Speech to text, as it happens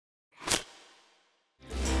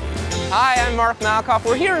Hi, I'm Marc Malkoff.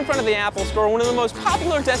 We're here in front of the Apple Store, one of the most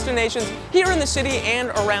popular destinations here in the city and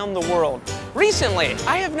around the world. Recently,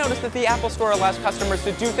 I have noticed that the Apple Store allows customers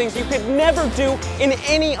to do things you could never do in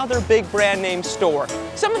any other big brand name store.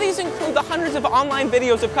 Some of these include the hundreds of online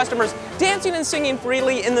videos of customers dancing and singing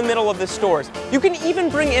freely in the middle of the stores. You can even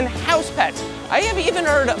bring in house pets. I have even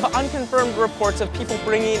heard of unconfirmed reports of people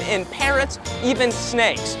bringing in parrots, even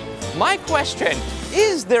snakes. My question,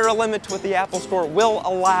 is there a limit to what the Apple Store will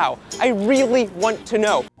allow? I really want to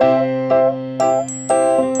know.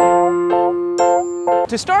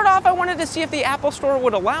 To start off, I wanted to see if the Apple Store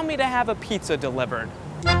would allow me to have a pizza delivered.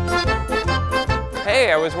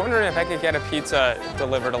 Hey, I was wondering if I could get a pizza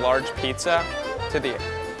delivered, a large pizza to the...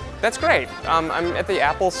 That's great. I'm at the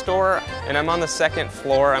Apple Store and I'm on the second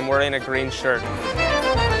floor. I'm wearing a green shirt.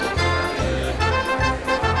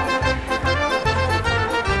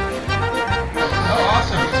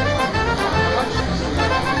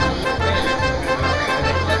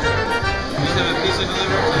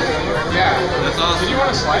 That's awesome. Did you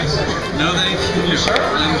want a slice? No, thank you. You sure?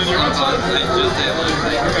 Did you want some? I just did.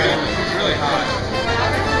 Okay. It's really hot.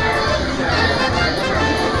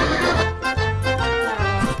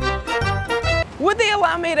 Would they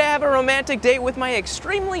allow me to have a romantic date with my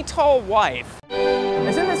extremely tall wife?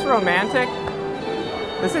 Isn't this romantic?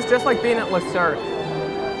 This is just like being at Le Cirque.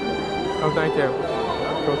 Oh, thank you.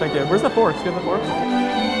 Oh, thank you. Where's the forks? Do you have the forks?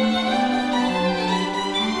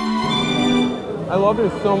 I love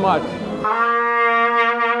this so much. Is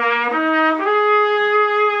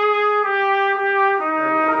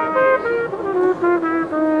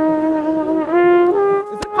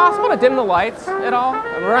it possible to dim the lights at all?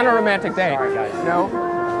 We're on a romantic date. Sorry, guys. No?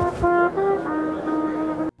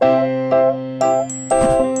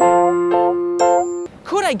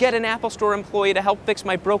 Could I get an Apple Store employee to help fix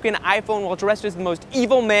my broken iPhone while dressed as the most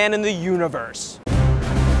evil man in the universe?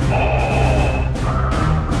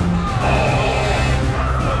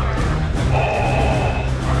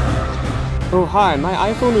 Oh, hi, my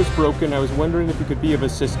iPhone was broken. I was wondering if you could be of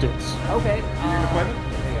assistance. Okay. You need an appointment?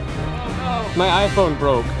 Oh, no. My iPhone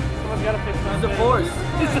broke. Someone's got to fix my He's a force.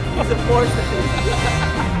 He's a force.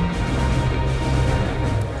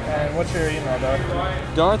 And what's your email,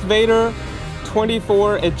 Darth? Darth Vader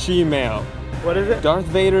 24@gmail. What is it? Darth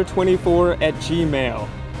Vader 24@gmail.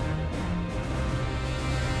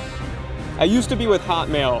 I used to be with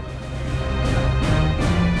Hotmail.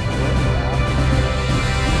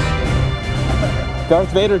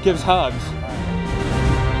 Darth Vader gives hugs.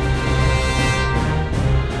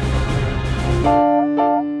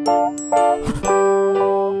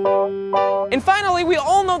 And finally, we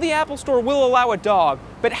all know the Apple Store will allow a dog,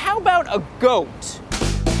 but how about a goat?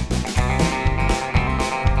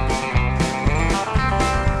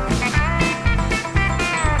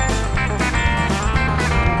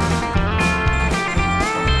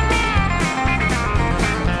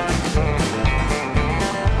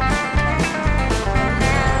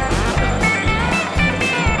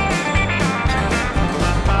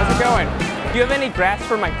 Do you have any grass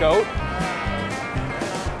for my goat?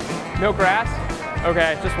 No grass?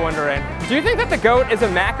 Okay, just wondering. Do you think that the goat is a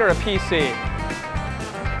Mac or a PC?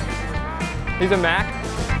 He's a Mac?